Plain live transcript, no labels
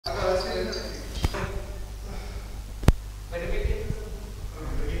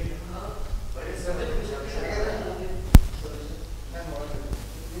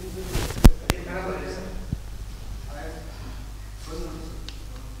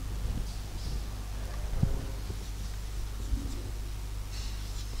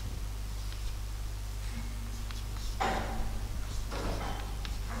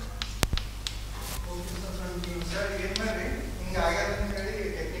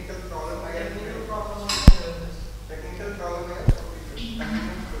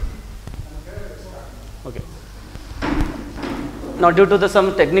Now due to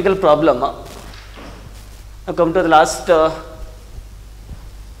some technical problem, I come to the last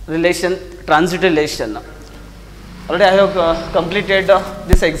relation, transit relation. Already I have completed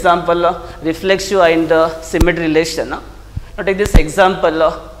this example, reflexive and symmetry relation. Now take this example,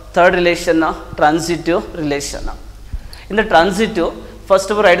 third relation, transitive relation. In the transitive,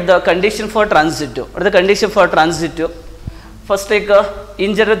 first of all write the condition for transitive. What is the condition for transitive? First take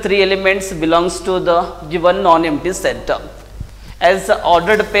in general three elements belongs to the given non-empty set. As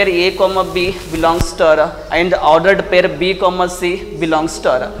ordered pair A comma B belongs to R and ordered pair B comma C belongs to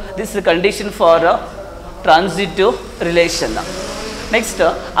R. This is the condition for transitive relation. Next,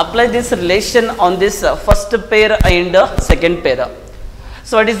 apply this relation on this first pair and second pair.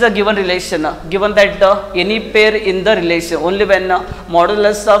 So what is the given relation? Given that any pair in the relation, only when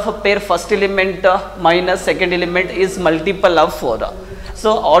modulus of pair first element minus second element is multiple of 4.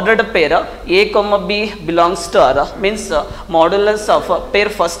 So ordered pair A comma B belongs to R means modulus of pair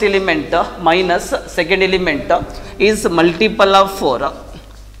first element minus second element is multiple of 4.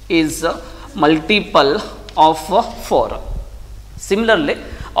 Is multiple of 4. Similarly,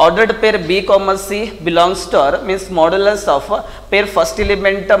 ordered pair B comma C belongs to R means modulus of pair first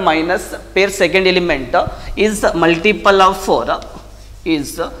element minus pair second element is multiple of 4.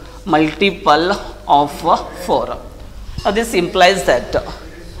 Is multiple of 4. Now this implies that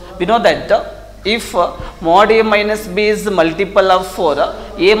we know that if mod A minus B is multiple of 4,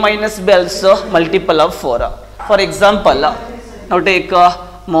 A minus B also multiple of 4. For example, now take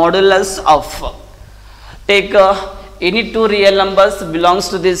modulus of, take any two real numbers belongs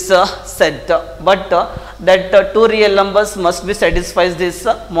to this set, but that two real numbers must be satisfies this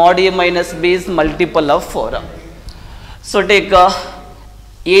mod A minus B is multiple of 4. So take A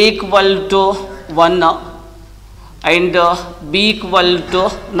equal to 1 and B equal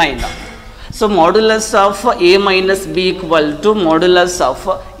to 9. So modulus of A minus B equal to modulus of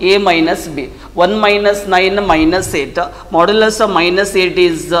A minus B. 1 minus 9 minus 8. Modulus of minus 8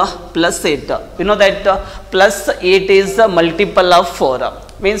 is plus 8. You know that plus 8 is multiple of 4.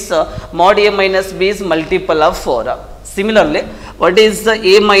 Means mod A minus B is multiple of 4. Similarly, what is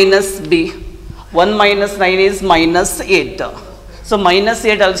A minus B? 1 minus 9 is minus 8. So minus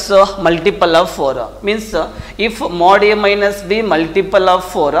 8 also multiple of 4. Means if mod A minus B multiple of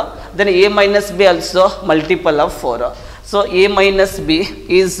 4, then A minus B also multiple of 4. So A minus B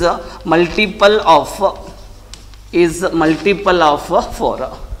is multiple of 4.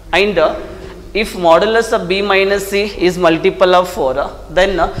 And if modulus of B minus C is multiple of 4,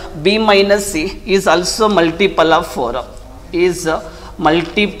 then B minus C is also multiple of 4. Is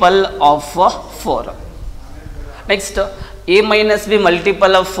multiple of 4. Next, A minus B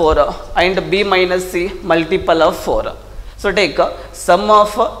multiple of 4 and B minus C multiple of 4. So take sum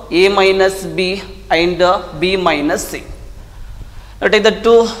of A minus B and B minus C. Now take the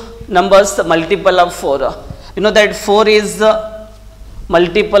two numbers multiple of 4. You know that 4 is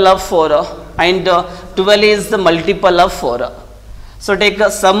multiple of 4 and 12 is the multiple of 4. So take a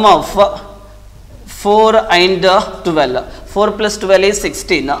sum of 4 and 12. 4 plus 12 is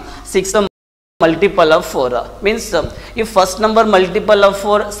 16. 6 multiple of 4. Means if first number multiple of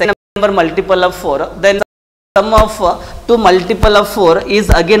 4, second number multiple of 4, then sum of 2 multiple of 4 is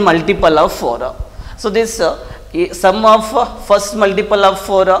again multiple of 4. So this sum of first multiple of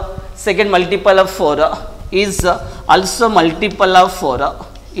 4, second multiple of 4 is also multiple of 4.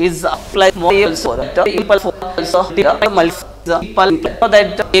 Is applied more also that multiple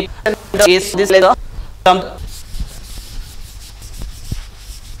that is this